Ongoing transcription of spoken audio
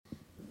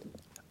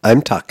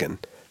I'm Talkin',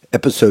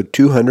 episode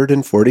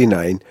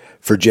 249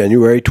 for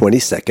January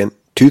 22nd,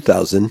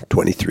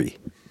 2023.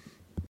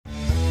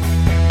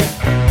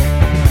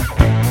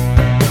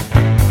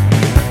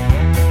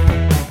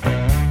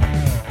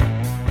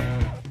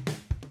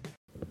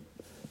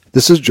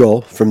 This is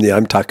Joel from the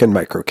I'm Talkin'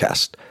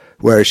 Microcast,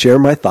 where I share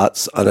my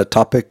thoughts on a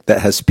topic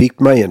that has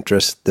piqued my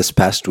interest this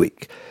past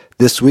week.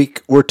 This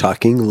week, we're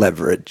talking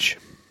leverage.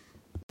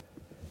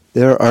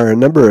 There are a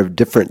number of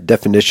different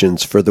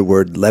definitions for the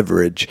word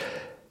leverage,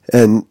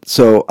 and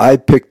so I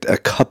picked a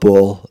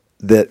couple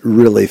that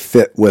really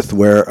fit with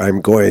where I'm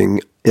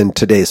going in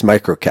today's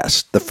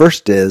microcast. The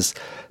first is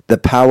the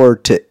power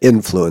to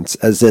influence,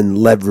 as in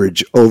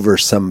leverage over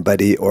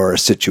somebody or a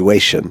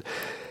situation.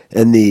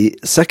 And the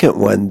second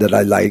one that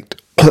I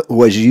liked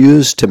was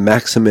used to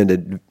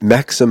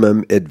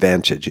maximum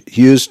advantage.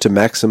 Used to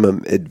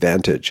maximum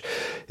advantage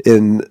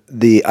in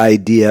the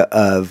idea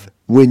of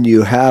when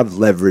you have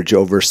leverage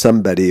over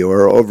somebody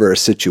or over a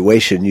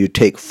situation, you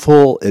take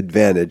full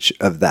advantage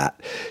of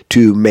that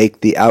to make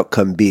the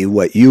outcome be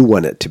what you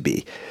want it to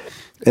be.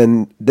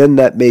 And then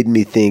that made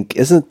me think,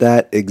 isn't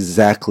that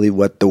exactly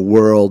what the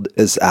world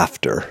is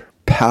after?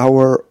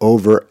 Power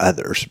over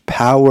others,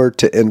 power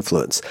to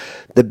influence.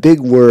 The big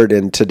word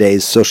in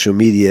today's social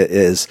media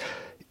is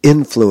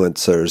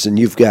influencers, and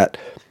you've got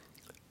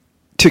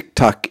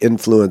TikTok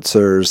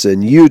influencers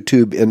and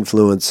YouTube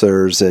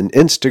influencers and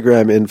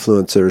Instagram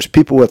influencers,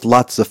 people with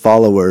lots of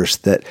followers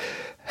that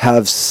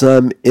have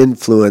some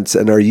influence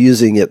and are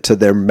using it to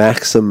their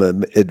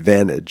maximum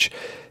advantage.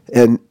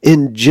 And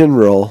in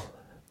general,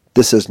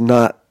 this is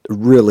not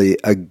really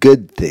a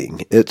good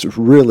thing. It's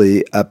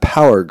really a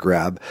power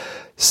grab,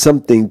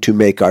 something to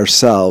make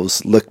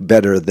ourselves look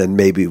better than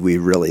maybe we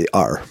really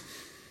are.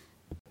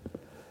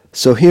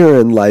 So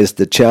herein lies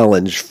the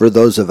challenge for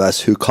those of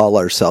us who call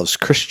ourselves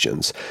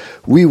Christians.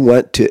 We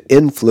want to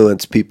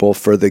influence people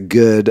for the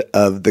good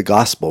of the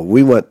gospel.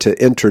 We want to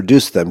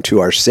introduce them to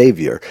our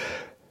Savior.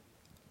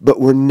 But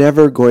we're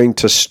never going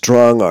to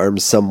strong-arm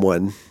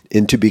someone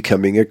into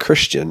becoming a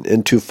Christian,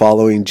 into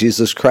following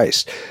Jesus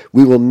Christ.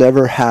 We will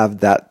never have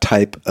that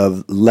type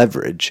of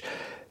leverage.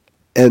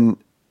 And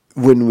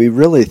when we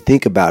really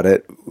think about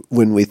it,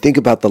 when we think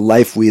about the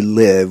life we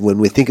live, when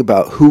we think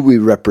about who we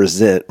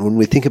represent, when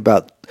we think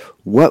about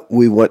what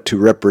we want to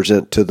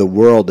represent to the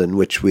world in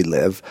which we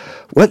live,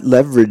 what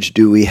leverage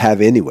do we have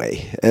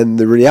anyway? And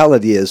the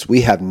reality is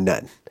we have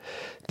none.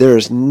 There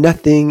is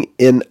nothing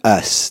in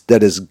us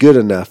that is good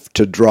enough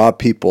to draw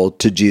people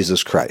to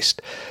Jesus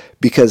Christ,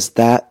 because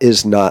that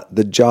is not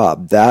the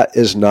job. That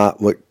is not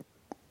what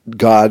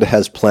God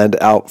has planned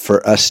out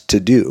for us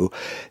to do.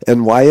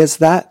 And why is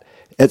that?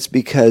 It's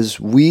because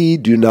we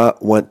do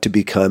not want to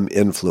become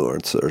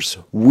influencers.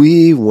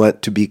 We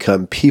want to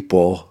become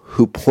people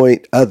who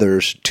point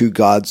others to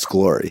God's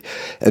glory.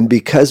 And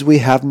because we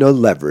have no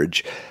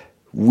leverage,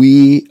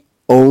 we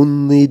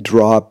only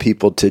draw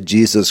people to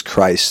Jesus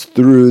Christ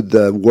through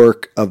the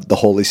work of the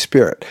Holy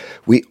Spirit.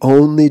 We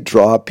only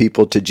draw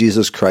people to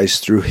Jesus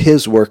Christ through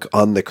His work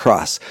on the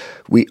cross.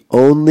 We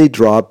only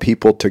draw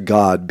people to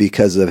God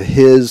because of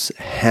His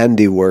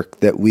handiwork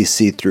that we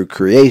see through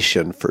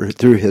creation,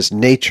 through His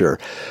nature.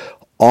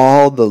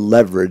 All the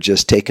leverage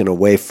is taken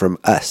away from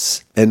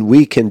us, and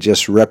we can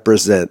just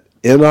represent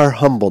in our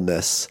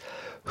humbleness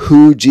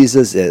who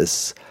Jesus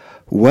is,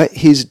 what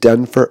He's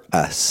done for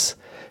us,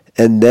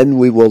 and then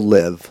we will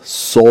live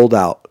sold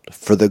out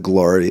for the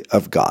glory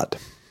of God.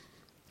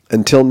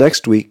 Until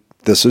next week,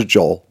 this is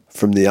Joel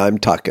from the I'm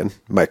Talkin'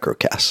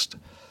 Microcast.